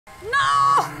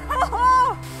No!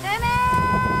 Damn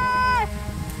it!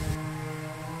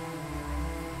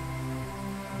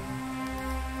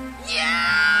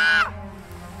 Yeah!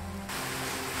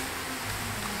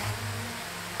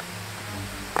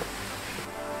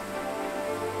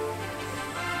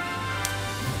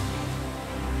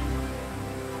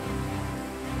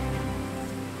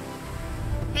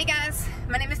 Hey guys,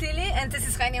 my name is Lilly and this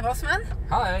is Reini Rossmann.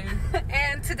 Hi!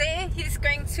 And today he's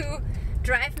going to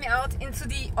drive me out into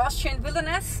the Austrian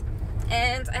wilderness,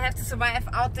 and I have to survive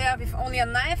out there with only a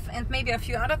knife and maybe a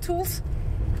few other tools.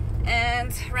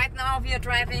 And right now we are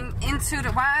driving into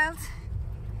the wild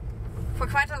for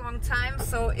quite a long time,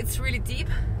 so it's really deep,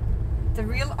 the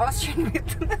real Austrian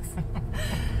wilderness.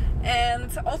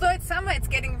 And although it's summer, it's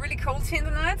getting really cold here in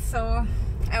the night, so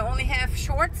I only have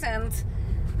shorts and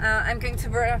I'm going to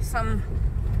wear some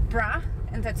bra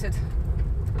and that's it.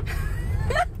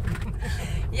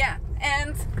 Yeah,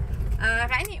 and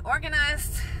Reini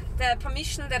organized the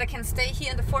permission that I can stay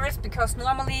here in the forest, because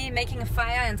normally making a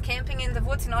fire and camping in the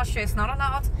woods in Austria is not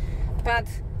allowed, but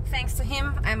thanks to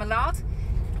him I'm allowed.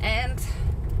 And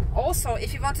also,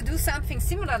 if you want to do something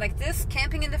similar like this,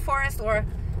 camping in the forest, or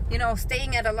you know,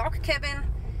 staying at a log cabin,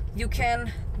 you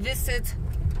can visit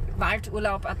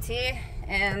Waldurlaub.at,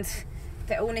 and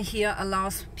the owner here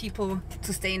allows people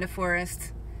to stay in the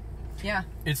forest. Yeah.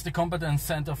 It's the competence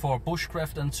center for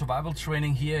bushcraft and survival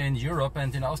training here in Europe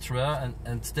and in Austria,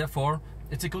 and therefore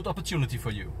it's a good opportunity for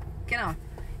you. Genau.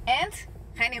 And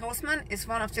Reini Rossmann is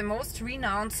one of the most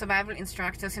renowned survival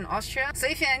instructors in Austria. So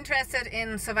if you're interested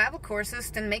in survival courses,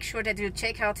 then make sure that you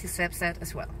check out his website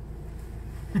as well.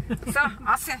 So,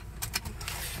 awesome.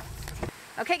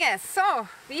 Okay guys, so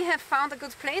we have found a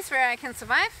good place where I can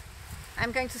survive.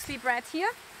 I'm going to sleep right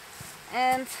here.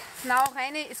 And now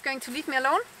Reini is going to leave me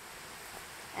alone.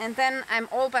 And then I'm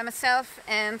all by myself,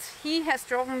 and he has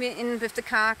driven me in with the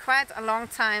car quite a long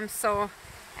time, so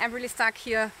I'm really stuck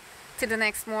here till the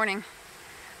next morning.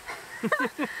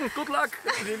 Good luck,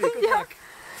 really, good luck.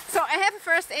 So I have a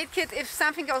first aid kit if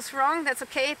something goes wrong, that's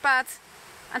okay, but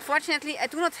unfortunately I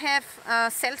do not have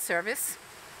cell service.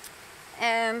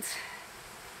 And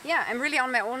yeah, I'm really on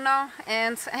my own now,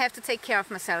 and I have to take care of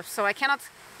myself, so I cannot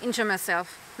injure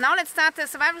myself. Now let's start the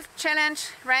survival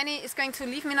challenge. Reini is going to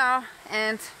leave me now,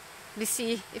 and we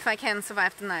see if I can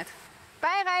survive the night.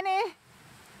 Bye, Reini!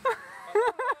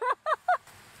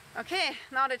 Okay,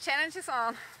 now the challenge is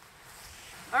on.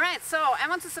 Alright, so I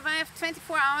want to survive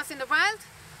 24 hours in the wild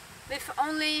with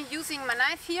only using my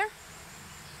knife here.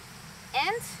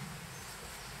 And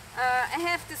I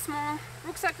have this small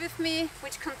rucksack with me,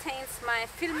 which contains my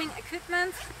filming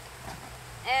equipment,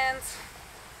 and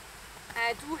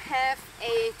I do have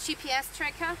a GPS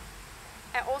tracker.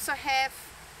 I also have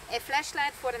a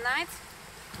flashlight for the night.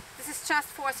 This is just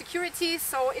for security,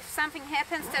 so if something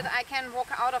happens that I can walk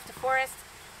out of the forest.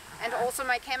 And also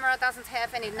my camera doesn't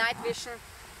have any night vision,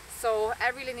 so I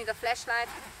really need a flashlight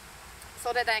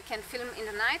so that I can film in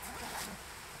the night.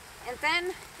 And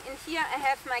then in here I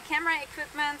have my camera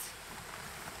equipment.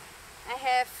 I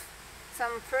have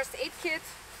some first aid kit,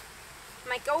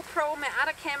 my GoPro, my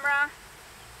other camera,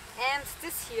 and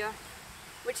this here,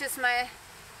 which is my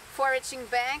foraging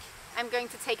bag. I'm going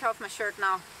to take off my shirt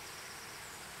now.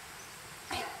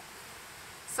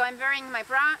 So I'm wearing my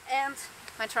bra and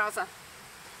my trouser.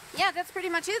 Yeah, that's pretty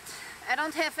much it. I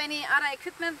don't have any other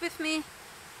equipment with me,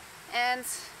 and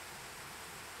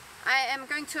I am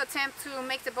going to attempt to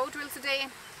make the bow drill today,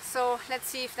 so let's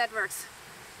see if that works.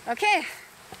 Okay,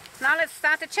 now let's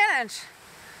start the challenge.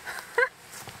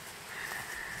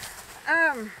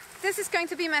 This is going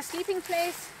to be my sleeping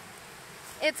place.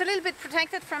 It's a little bit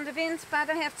protected from the wind, but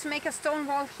I have to make a stone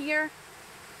wall here.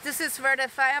 This is where the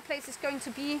fireplace is going to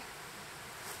be.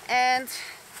 And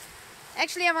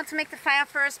actually I want to make the fire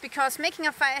first, because making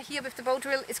a fire here with the bow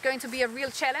drill is going to be a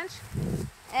real challenge.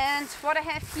 And what I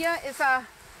have here is a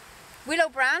willow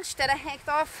branch that I hacked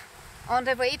off on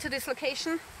the way to this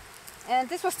location. And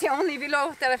this was the only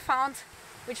willow that I found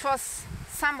which was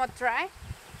somewhat dry.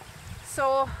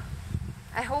 So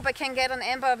I hope I can get an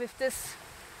ember with this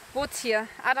wood here.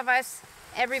 Otherwise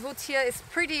every wood here is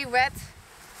pretty wet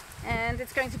and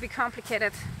it's going to be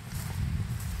complicated.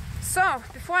 So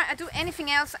before I do anything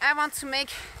else, I want to make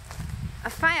a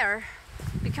fire,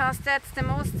 because that's the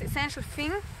most essential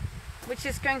thing which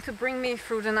is going to bring me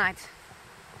through the night.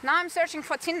 Now I'm searching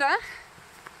for tinder,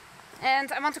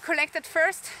 and I want to collect it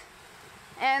first.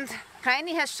 And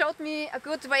Reini has showed me a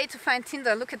good way to find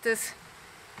tinder. Look at this.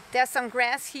 There's some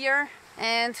grass here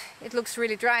and it looks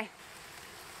really dry.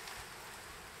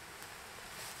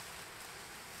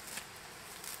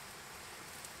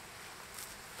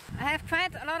 I have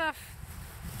quite a lot of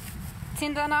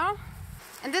tinder now.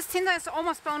 And this tinder is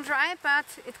almost bone dry, but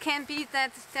it can be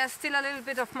that there's still a little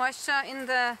bit of moisture in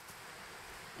the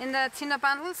tinder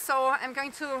bundle, so I'm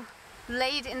going to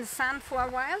lay it in the sun for a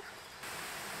while.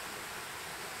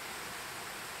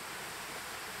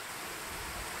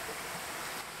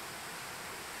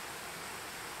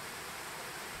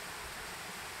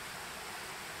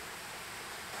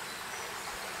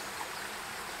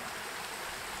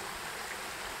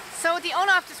 So the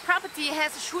owner of this property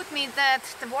has assured me that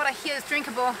the water here is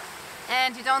drinkable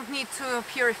and you don't need to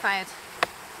purify it.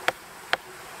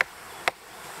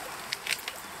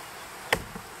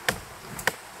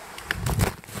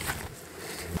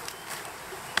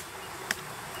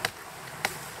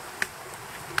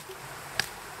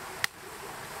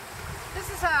 This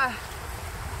is a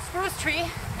spruce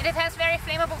tree and it has very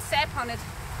flammable sap on it.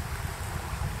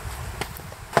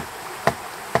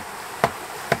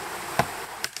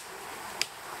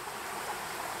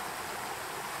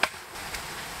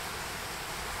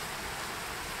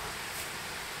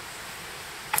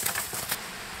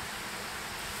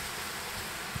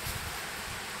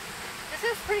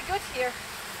 This is pretty good here,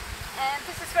 and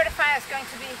this is where the fire is going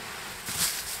to be.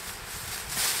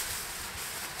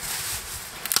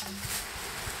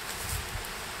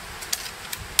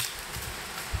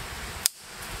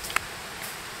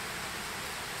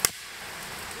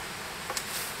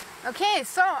 Okay,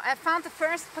 so I found the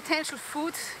first potential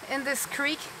food in this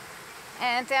creek,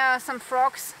 and there are some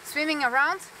frogs swimming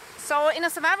around. So in a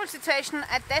survival situation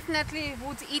I definitely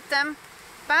would eat them.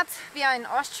 But we are in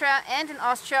Austria, and in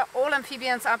Austria all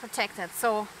amphibians are protected,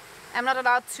 so I'm not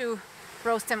allowed to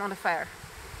roast them on the fire.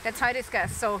 That's how it is,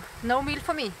 guys, so no meal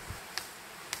for me.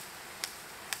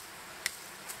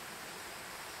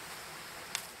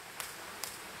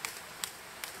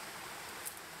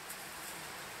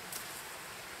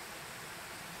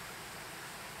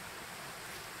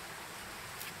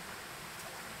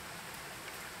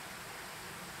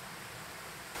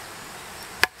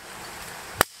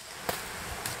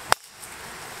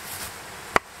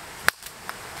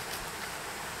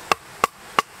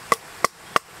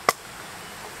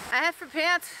 I have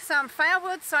prepared some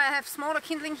firewood, so I have smaller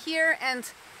kindling here, and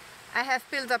I have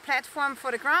built a platform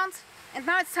for the ground. And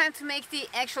now it's time to make the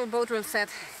actual bow drill set.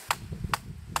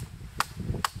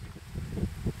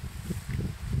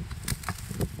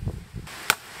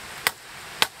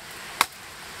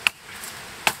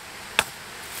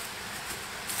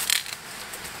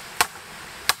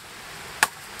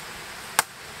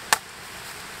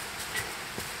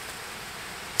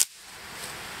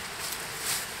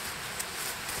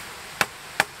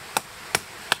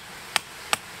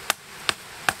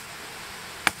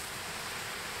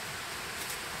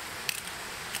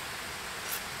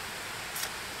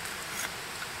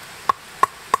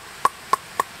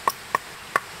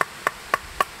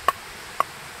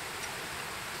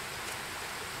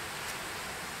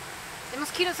 The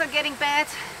mosquitoes are getting bad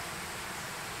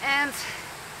and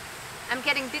I'm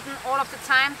getting bitten all of the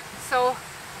time, so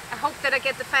I hope that I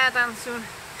get the fire done soon.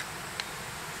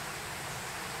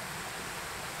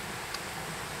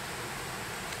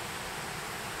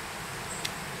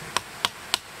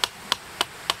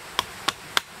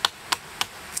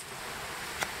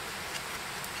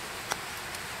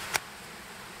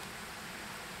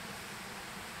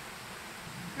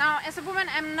 Now, as a woman,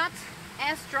 I'm not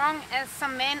as strong as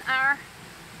some men are,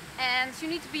 and you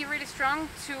need to be really strong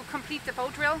to complete the bow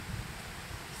drill.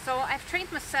 So I've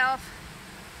trained myself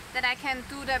that I can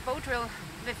do the bow drill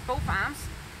with both arms,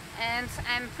 and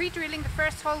I'm pre-drilling the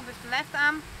first hole with the left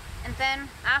arm, and then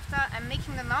after I'm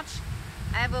making the notch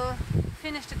I will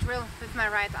finish the drill with my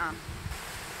right arm.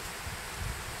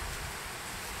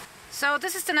 So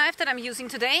this is the knife that I'm using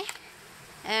today,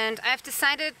 and I've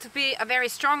decided to be a very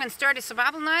strong and sturdy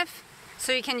survival knife,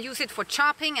 so you can use it for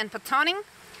chopping and batoning.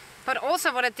 But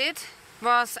also what I did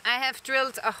was I have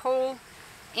drilled a hole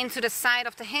into the side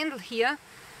of the handle here,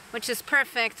 which is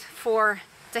perfect for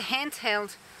the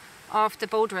handheld of the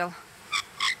bow drill.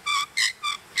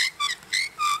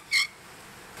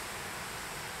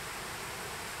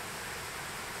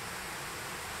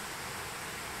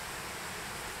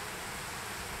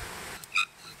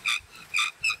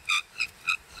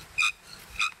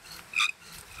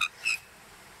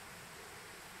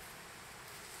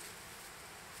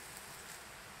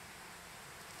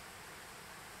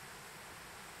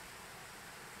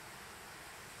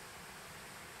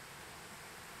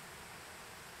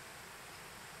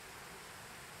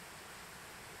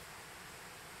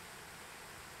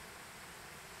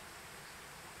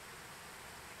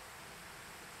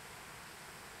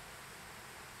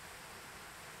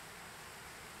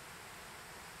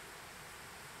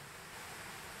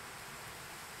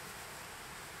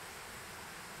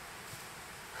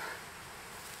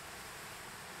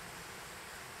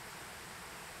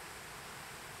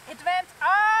 It went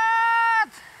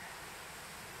out!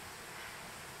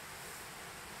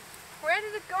 Where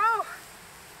did it go?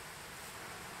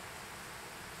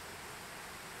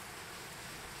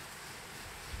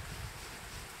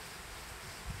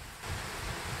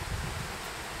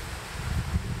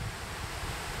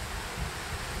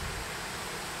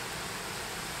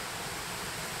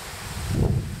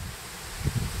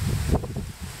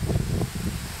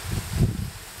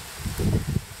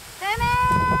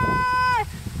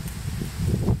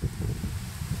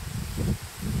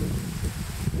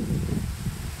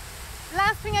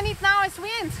 Thing I need now is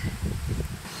wind.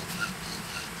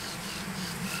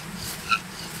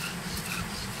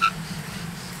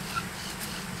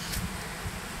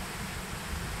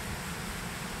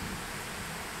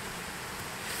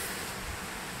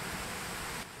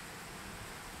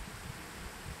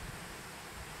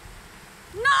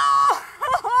 No!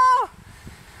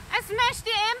 I smashed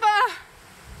the ember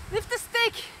with the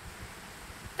stick.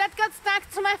 That got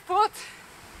stuck to my foot.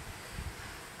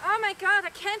 Oh my god, I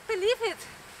can't believe it!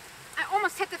 I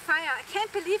almost hit the fire, I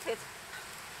can't believe it!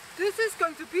 This is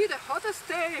going to be the hottest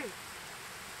day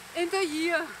in the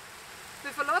year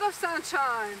with a lot of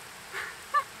sunshine.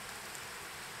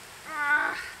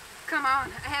 Come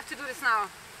on, I have to do this now.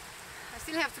 I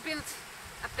still have to build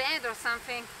a bed or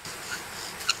something.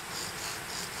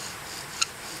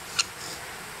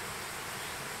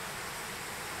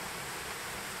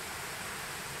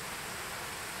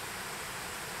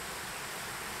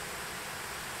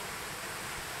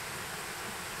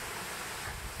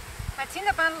 My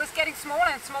tinder bundle is getting smaller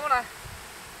and smaller.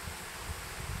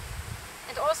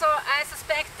 And also I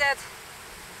suspect that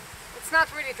it's not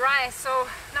really dry, so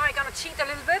now I'm gonna cheat a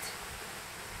little bit.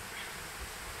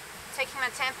 Taking my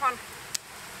tampon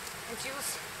and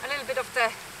use a little bit of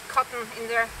the cotton in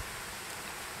there.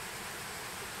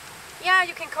 Yeah,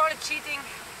 you can call it cheating.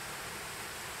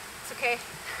 It's okay.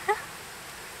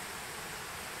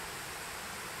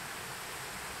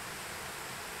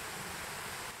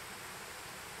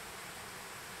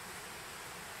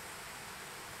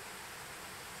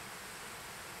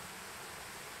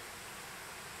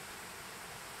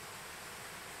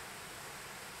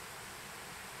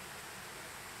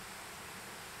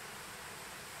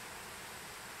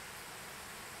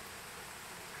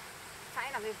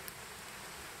 Finally.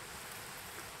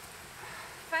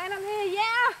 Finally,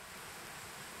 yeah!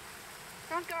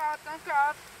 Don't go out, don't go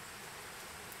out.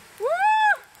 Woo!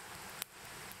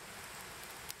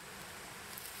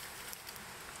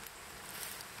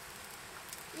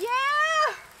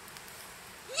 Yeah!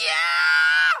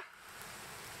 Yeah!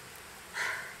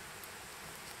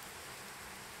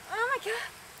 Oh my god.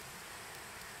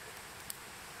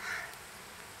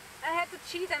 I had to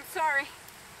cheat, I'm sorry.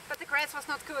 But the grass was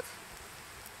not good.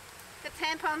 The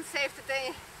tampon saved the day.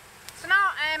 So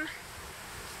now I'm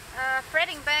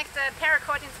threading back the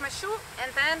paracord into my shoe,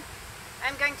 and then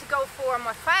I'm going to go for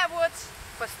more firewood,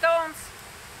 for stones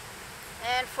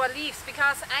and for leaves,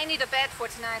 because I need a bed for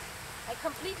tonight. I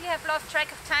completely have lost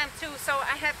track of time too, so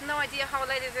I have no idea how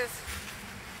late it is.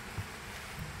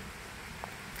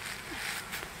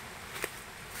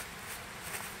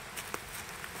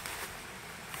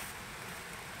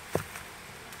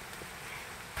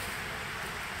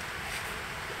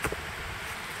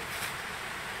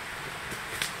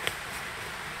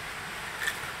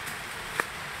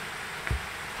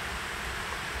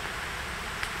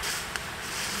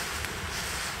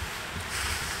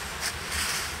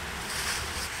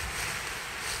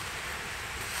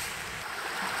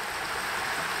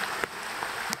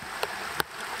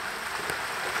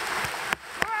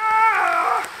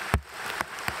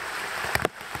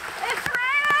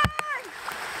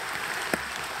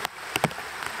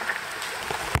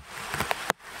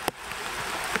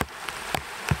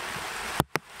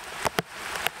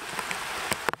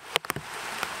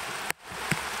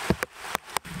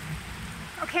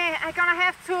 Okay, I'm gonna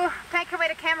have to pack away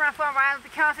the camera for a while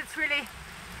because it's really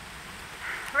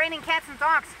raining cats and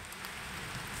dogs.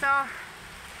 So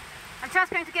I'm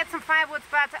just going to get some firewood,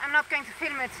 but I'm not going to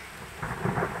film it.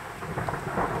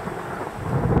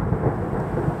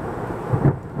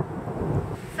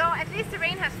 So at least the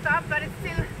rain has stopped, but it's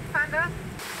still thunder.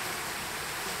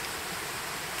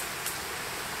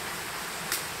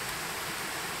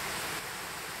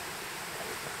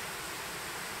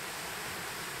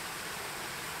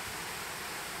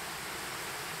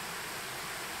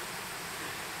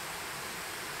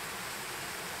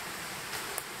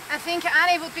 I think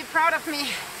Annie would be proud of me.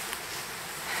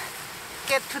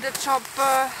 Get to the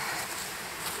chopper.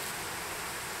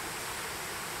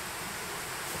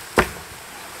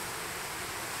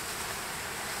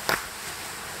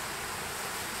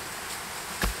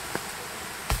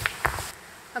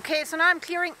 Okay, so now I'm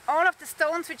clearing all of the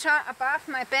stones which are above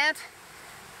my bed.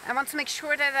 I want to make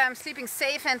sure that I'm sleeping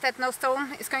safe and that no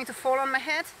stone is going to fall on my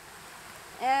head.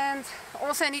 And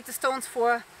also I need the stones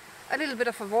for a little bit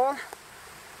of a wall.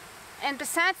 And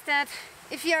besides that,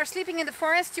 if you are sleeping in the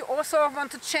forest, you also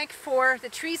want to check for the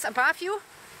trees above you.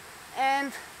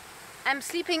 And I'm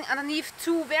sleeping underneath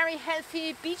two very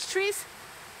healthy beech trees,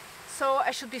 so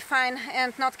I should be fine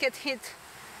and not get hit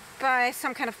by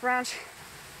some kind of branch.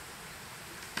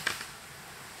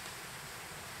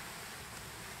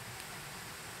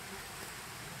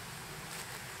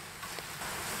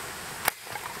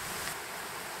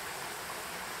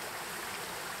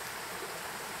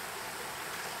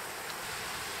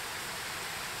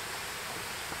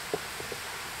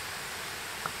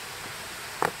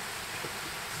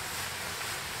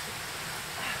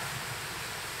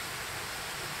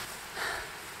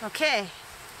 Okay,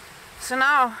 so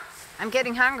now I'm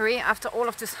getting hungry after all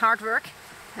of this hard work,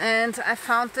 and I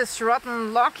found this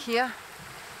rotten log here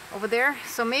over there,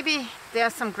 so maybe there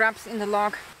are some grubs in the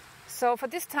log. So for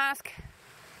this task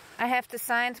I have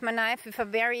designed my knife with a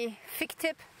very thick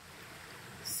tip,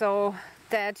 so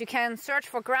that you can search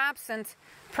for grubs and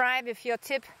pry with your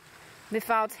tip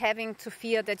without having to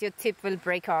fear that your tip will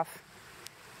break off.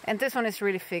 And this one is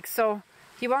really thick, so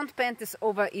you won't bend this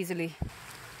over easily.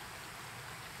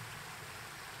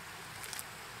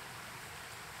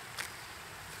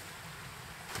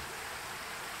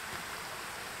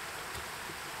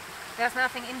 There's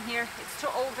nothing in here, it's too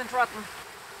old and rotten.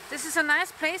 This is a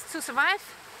nice place to survive,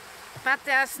 but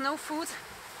there's no food.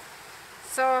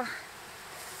 So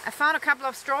I found a couple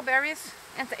of strawberries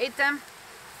and ate them,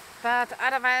 but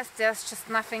otherwise there's just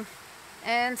nothing.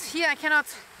 And here I cannot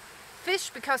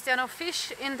fish because there are no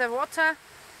fish in the water.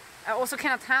 I also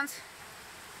cannot hunt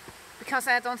because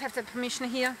I don't have the permission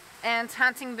here, and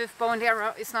hunting with bow and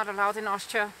arrow is not allowed in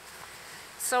Austria.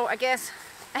 So I guess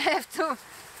I have to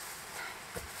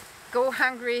go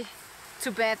hungry to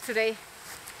bed today.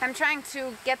 I'm trying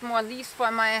to get more leaves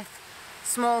for my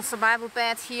small survival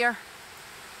bed here,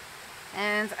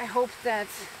 and I hope that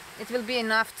it will be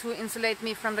enough to insulate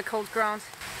me from the cold ground.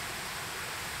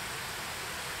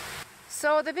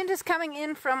 So the wind is coming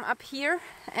in from up here,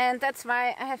 and that's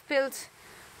why I have built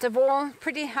the wall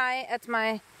pretty high at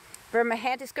where my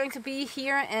head is going to be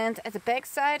here and at the back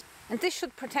side, and this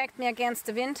should protect me against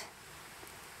the wind.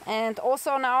 And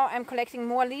also now I'm collecting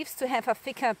more leaves to have a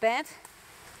thicker bed,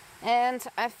 and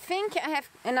I think I have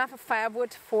enough of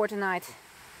firewood for the night.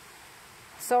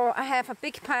 So I have a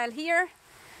big pile here,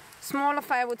 smaller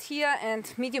firewood here,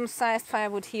 and medium-sized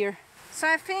firewood here. So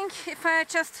I think if I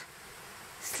just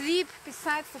sleep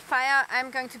beside the fire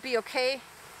I'm going to be okay,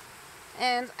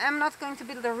 and I'm not going to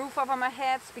build a roof over my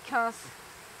head because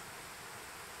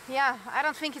I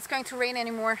don't think it's going to rain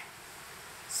anymore.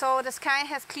 So the sky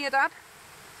has cleared up.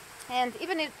 And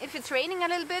even if it's raining a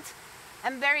little bit,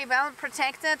 I'm very well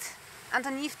protected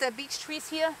underneath the beech trees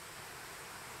here.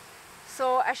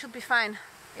 So I should be fine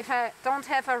if I don't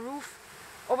have a roof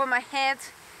over my head.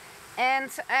 And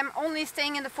I'm only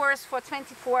staying in the forest for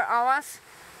 24 hours.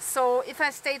 So if I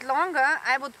stayed longer,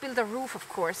 I would build a roof, of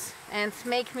course, and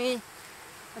make me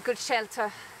a good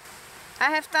shelter. I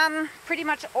have done pretty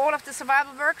much all of the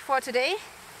survival work for today.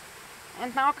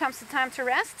 And now comes the time to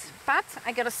rest. But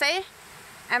I gotta say,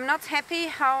 I'm not happy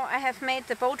how I have made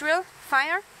the bow drill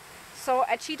fire, so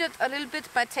I cheated a little bit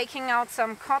by taking out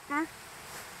some cotton,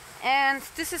 and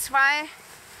this is why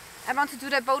I want to do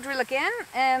the bow drill again.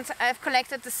 And I've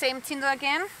collected the same tinder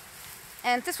again,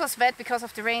 and this was wet because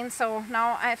of the rain, so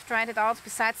now I've dried it out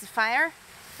besides the fire,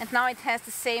 and now it has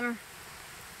the same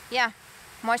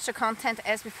moisture content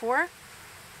as before.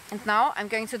 And now I'm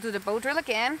going to do the bow drill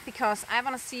again because I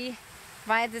want to see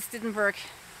why this didn't work.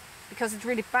 Because it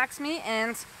really bugs me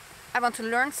and I want to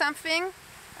learn something.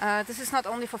 This is not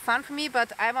only for fun for me,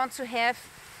 but I want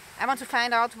to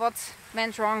find out what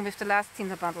went wrong with the last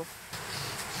tinder bundle.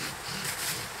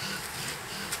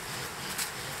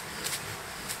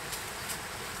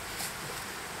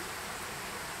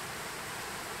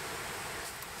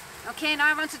 Okay, now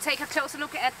I want to take a closer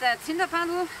look at the tinder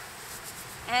bundle,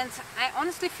 and I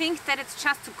honestly think that it's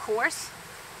just too coarse.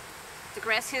 The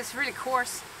grass here is really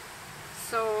coarse.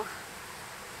 So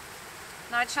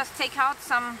now I just take out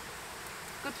some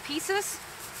good pieces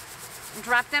and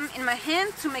wrap them in my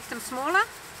hand to make them smaller.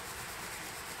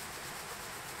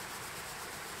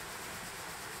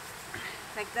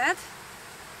 Like that.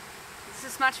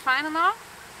 This is much finer now.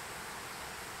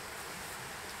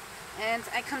 And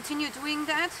I continue doing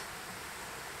that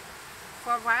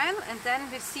for a while, and then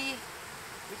we'll see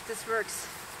if this works.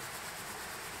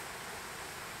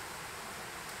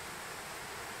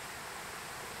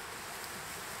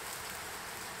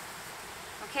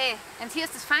 Okay, and here's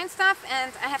this fine stuff,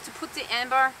 and I have to put the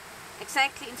amber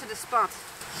exactly into the spot.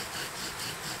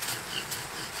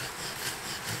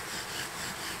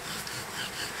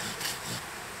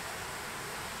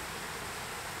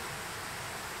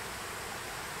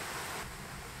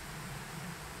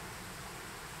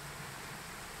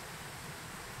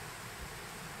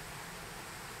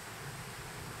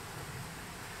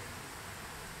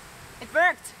 It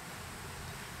worked!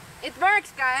 It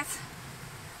works, guys!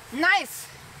 Nice!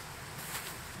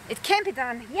 It can be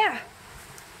done, yeah!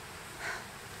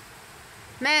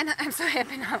 Man, I'm so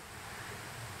happy now.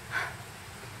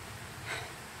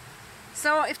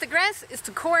 So if the grass is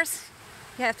too coarse,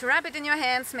 you have to rub it in your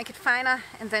hands, make it finer,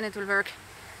 and then it will work.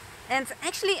 And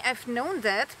actually I've known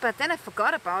that, but then I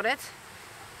forgot about it.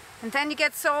 And then you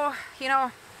get so, you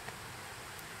know,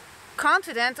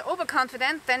 confident,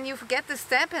 overconfident, then you forget this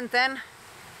step and then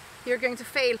you're going to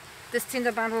fail this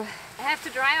tinder bundle. I have to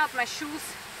dry out my shoes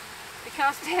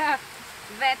because they are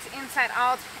wet inside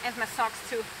out, and my socks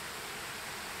too.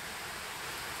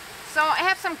 So I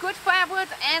have some good firewood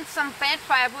and some bad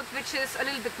firewood, which is a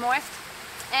little bit moist.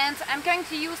 And I'm going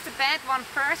to use the bad one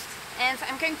first, and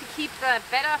I'm going to keep the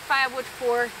better firewood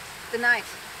for the night.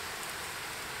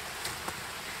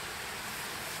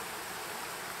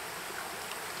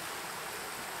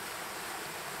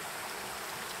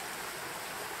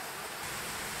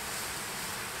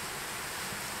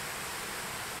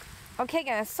 Okay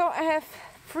guys, so I have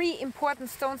 3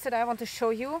 important stones that I want to show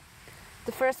you.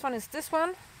 The first one is this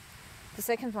one, the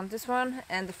second one this one,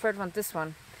 and the third one this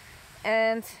one.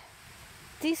 And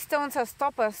these stones are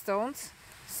stopper stones,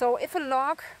 so if a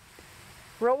log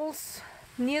rolls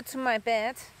near to my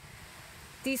bed,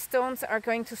 these stones are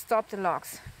going to stop the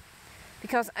logs.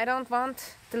 Because I don't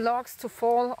want the logs to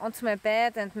fall onto my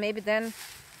bed, and maybe then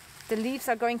the leaves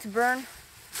are going to burn.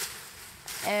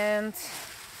 And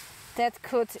that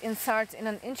could result in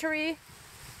an injury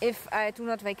if I do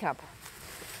not wake up.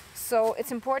 So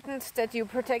it's important that you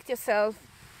protect yourself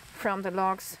from the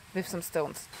logs with some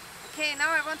stones. Okay, now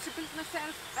I want to build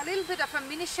myself a little bit of a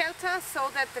mini shelter so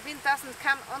that the wind doesn't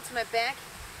come onto my back.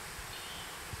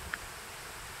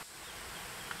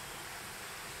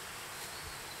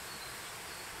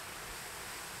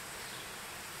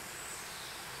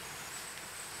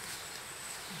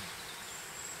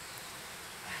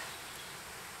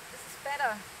 This is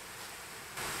better.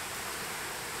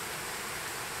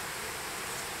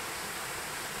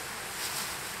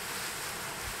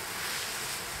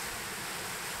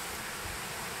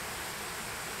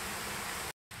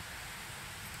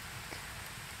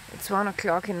 It's 1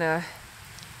 o'clock in the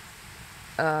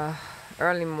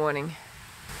early morning.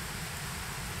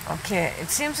 Okay, it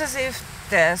seems as if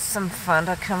there's some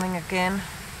thunder coming again.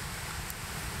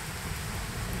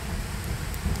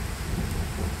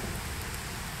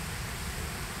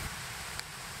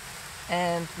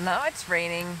 And now it's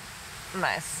raining.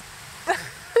 Nice.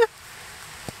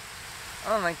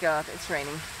 Oh my god, it's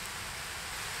raining.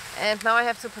 And now I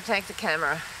have to protect the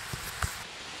camera.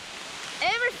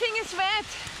 Everything is wet!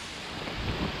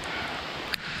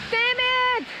 Damn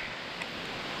it!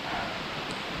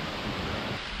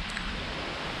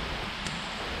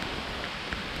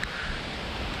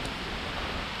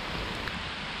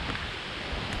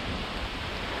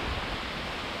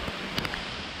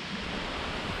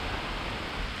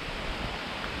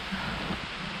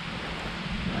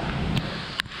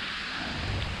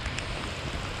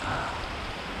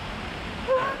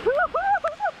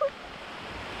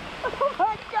 Oh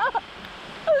my god!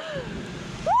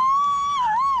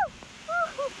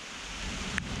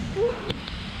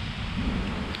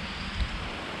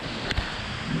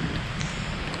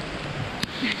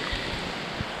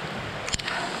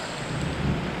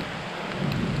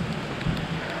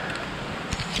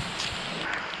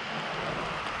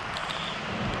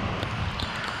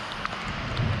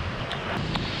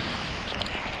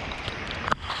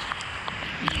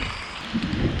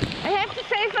 I have to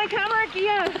save my camera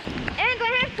gear, and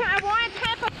I have to avoid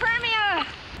hypothermia.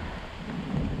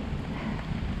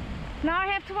 Now I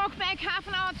have to walk back half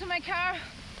an hour to my car,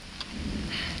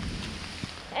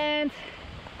 and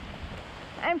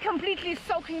I'm completely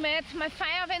soaking wet. My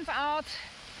fire went out.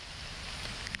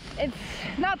 It's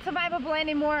not survivable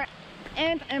anymore,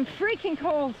 and I'm freaking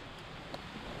cold.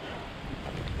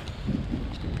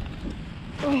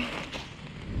 Oh.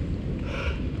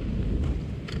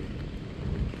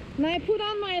 Now I put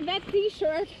on my wet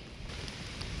t-shirt.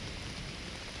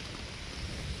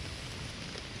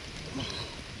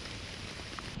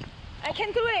 I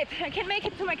can do it. I can make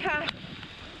it to my car.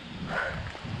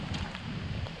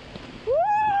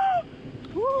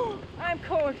 Woo! Woo! I'm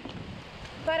cold,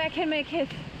 but I can make it.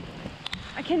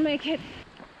 I can make it.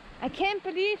 I can't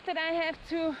believe that I have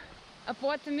to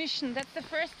abort the mission. That's the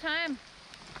first time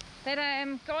that I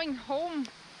am going home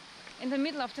in the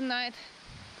middle of the night.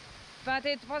 But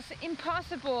it was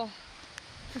impossible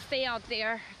to stay out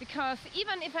there, because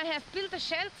even if I have built a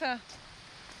shelter,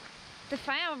 the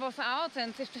fire was out,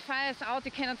 and if the fire is out,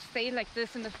 you cannot stay like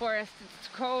this in the forest. It's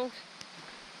too cold.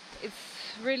 It's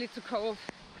really too cold.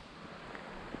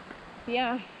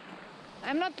 Yeah,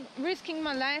 I'm not risking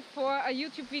my life for a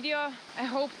YouTube video. I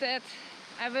hope that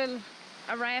I will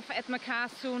arrive at my car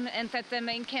soon and that the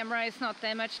main camera is not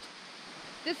damaged.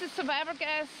 This is survival,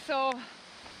 guys, so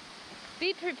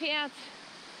be prepared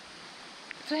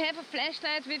to have a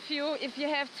flashlight with you if you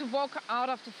have to walk out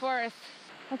of the forest.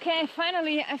 Okay,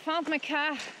 finally I found my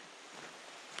car.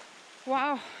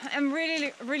 Wow, I'm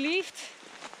really relieved,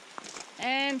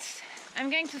 and I'm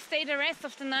going to stay the rest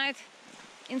of the night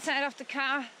inside of the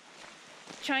car,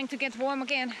 trying to get warm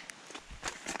again.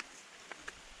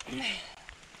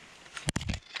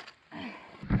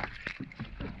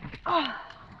 Oh.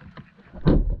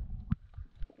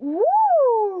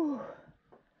 Woo!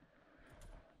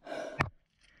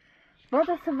 What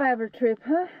a survival trip,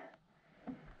 huh?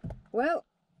 Well,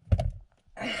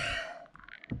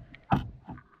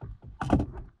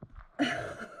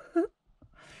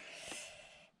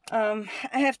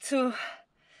 I have to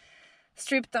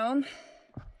strip down,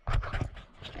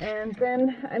 and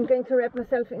then I'm going to wrap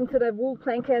myself into the wool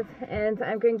blanket, and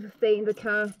I'm going to stay in the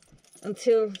car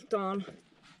until dawn.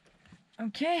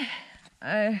 Okay,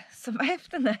 I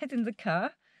survived the night in the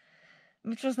car,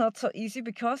 which was not so easy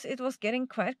because it was getting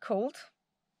quite cold,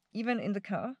 even in the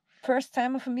car. First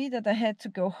time for me that I had to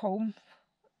go home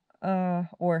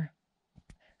or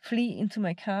flee into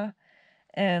my car,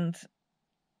 and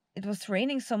it was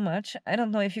raining so much. I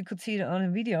don't know if you could see it on a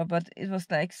video, but it was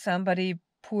like somebody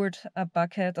poured a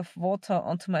bucket of water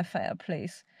onto my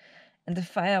fireplace, and the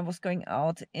fire was going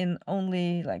out in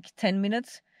only like 10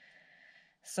 minutes.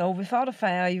 So without a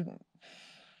fire, you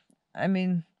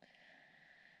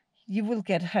will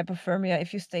get hypothermia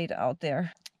if you stayed out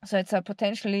there. So it's a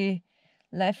potentially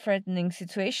life-threatening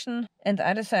situation, and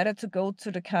I decided to go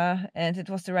to the car, and it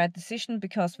was the right decision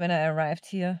because when I arrived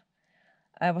here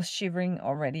I was shivering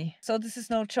already. So this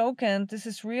is no joke, and this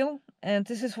is real, and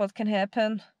this is what can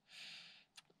happen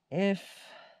if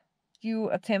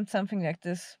you attempt something like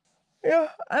this. Yeah,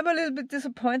 I'm a little bit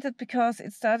disappointed because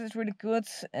it started really good,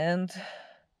 and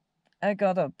I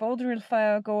got a bow drill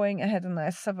fire going. I had a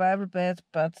nice survival bed,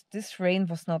 but this rain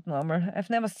was not normal.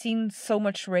 I've never seen so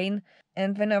much rain,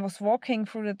 and when I was walking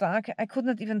through the dark, I could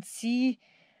not even see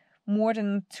more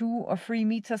than 2 or 3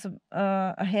 meters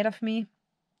ahead of me.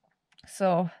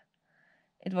 So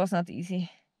it was not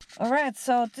easy. Alright,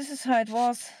 so this is how it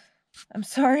was. I'm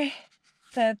sorry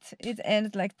that it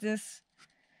ended like this,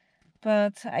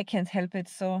 but I can't help it,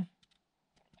 so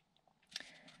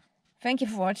thank you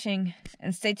for watching,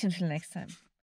 and stay tuned till next time.